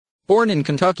Born in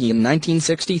Kentucky in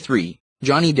 1963,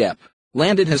 Johnny Depp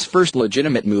landed his first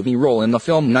legitimate movie role in the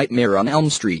film Nightmare on Elm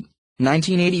Street,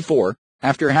 1984,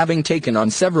 after having taken on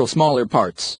several smaller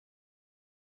parts.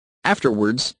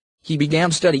 Afterwards, he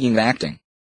began studying acting.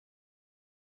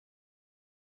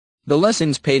 The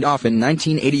lessons paid off in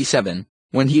 1987,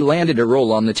 when he landed a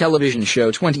role on the television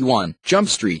show 21 Jump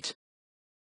Street.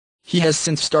 He has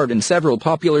since starred in several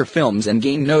popular films and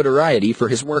gained notoriety for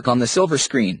his work on the silver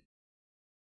screen.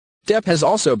 Depp has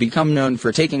also become known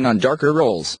for taking on darker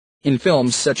roles in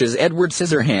films such as Edward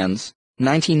Scissorhands,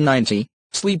 1990,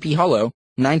 Sleepy Hollow,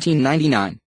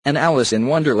 1999, and Alice in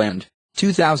Wonderland,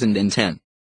 2010.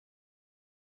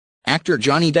 Actor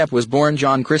Johnny Depp was born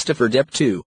John Christopher Depp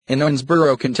II, in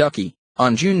Owensboro, Kentucky,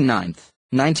 on June 9,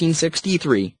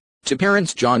 1963, to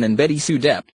parents John and Betty Sue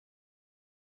Depp.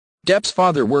 Depp's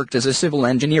father worked as a civil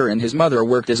engineer and his mother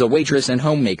worked as a waitress and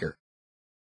homemaker.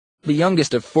 The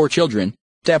youngest of 4 children,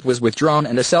 Depp was withdrawn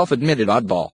and a self-admitted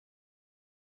oddball.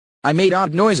 "I made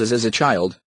odd noises as a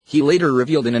child," he later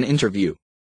revealed in an interview.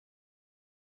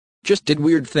 "Just did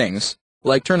weird things,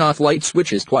 like turn off light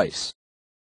switches twice.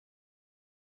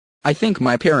 I think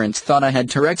my parents thought I had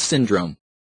Tourette's syndrome."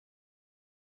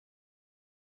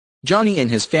 Johnny and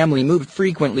his family moved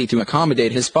frequently to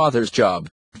accommodate his father's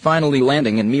job, finally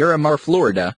landing in Miramar,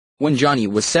 Florida, when Johnny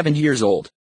was 7 years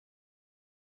old.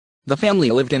 The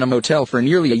family lived in a motel for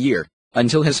nearly a year,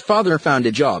 until his father found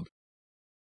a job.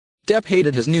 Depp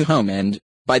hated his new home and,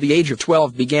 by the age of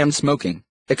 12, began smoking,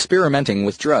 experimenting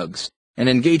with drugs, and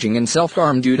engaging in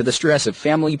self-harm due to the stress of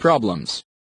family problems.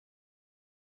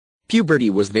 Puberty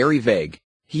was very vague,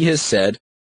 he has said.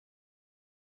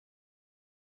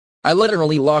 "I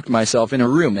literally locked myself in a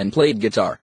room and played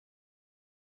guitar."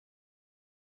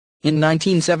 In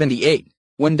 1978,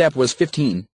 when Depp was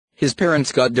 15, his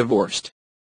parents got divorced.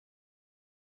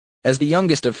 As the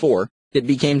youngest of 4, it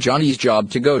became Johnny's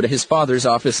job to go to his father's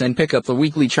office and pick up the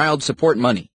weekly child support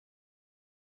money.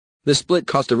 The split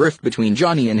caused a rift between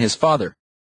Johnny and his father.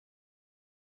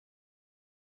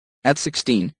 At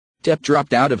 16, Depp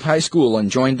dropped out of high school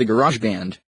and joined the garage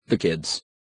band, The Kids.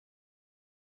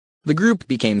 The group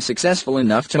became successful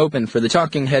enough to open for the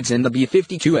Talking Heads in the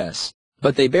B-52s,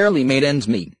 but they barely made ends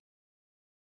meet.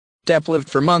 Depp lived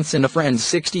for months in a friend's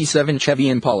 '67 Chevy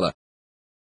Impala.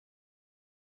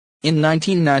 In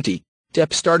 1990,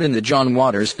 Depp starred in the John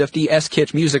Waters 50s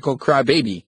kitsch musical Cry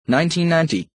Baby,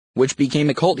 1990, which became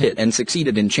a cult hit and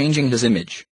succeeded in changing his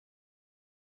image.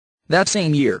 That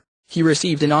same year, he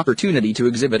received an opportunity to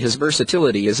exhibit his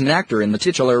versatility as an actor in the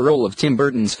titular role of Tim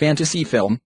Burton's fantasy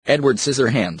film, Edward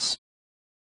Scissorhands.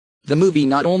 The movie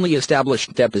not only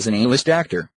established Depp as an A-list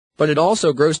actor, but it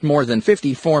also grossed more than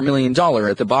 $54 million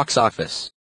at the box office.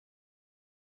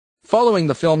 Following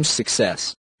the film's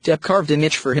success, Depp carved a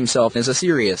niche for himself as a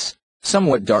serious,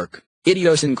 somewhat dark,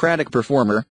 idiosyncratic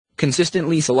performer,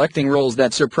 consistently selecting roles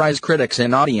that surprise critics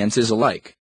and audiences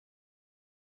alike.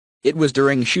 It was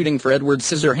during shooting for Edward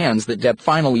Scissorhands that Depp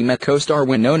finally met co-star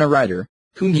Winona Ryder,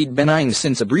 whom he'd been eyeing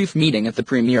since a brief meeting at the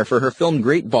premiere for her film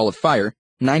Great Ball of Fire,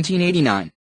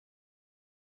 1989.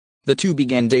 The two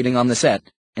began dating on the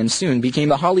set, and soon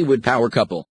became a Hollywood power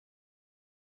couple.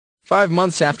 5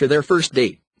 months after their first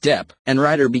date, Depp and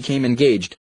Ryder became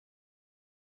engaged.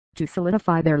 To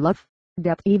solidify their love,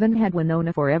 Depp even had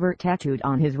Winona Forever tattooed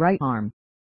on his right arm.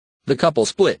 The couple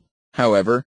split,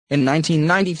 however, in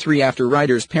 1993 after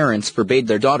Ryder's parents forbade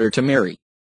their daughter to marry.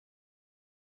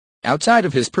 Outside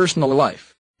of his personal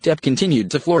life, Depp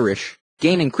continued to flourish,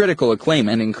 gaining critical acclaim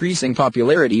and increasing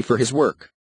popularity for his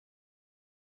work.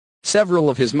 Several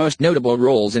of his most notable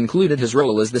roles included his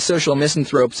role as the social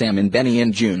misanthrope Sam in Benny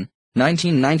and June,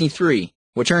 1993,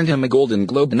 which earned him a Golden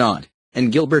Globe nod,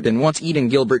 and Gilbert in What's Eating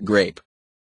Gilbert Grape,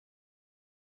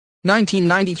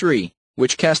 1993,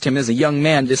 which cast him as a young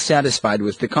man dissatisfied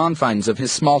with the confines of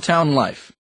his small-town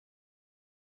life.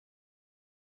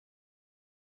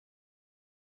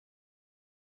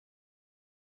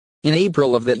 In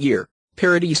April of that year,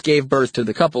 Paradise gave birth to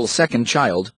the couple's second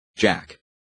child, Jack.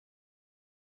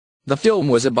 The film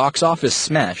was a box office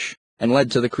smash, and led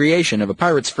to the creation of a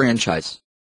Pirates franchise.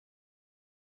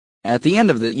 At the end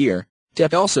of that year,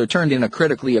 Depp also turned in a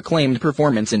critically acclaimed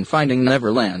performance in Finding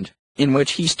Neverland, in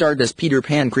which he starred as Peter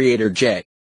Pan creator J.M.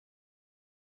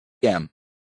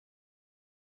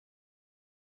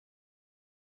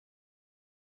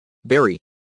 Barrie.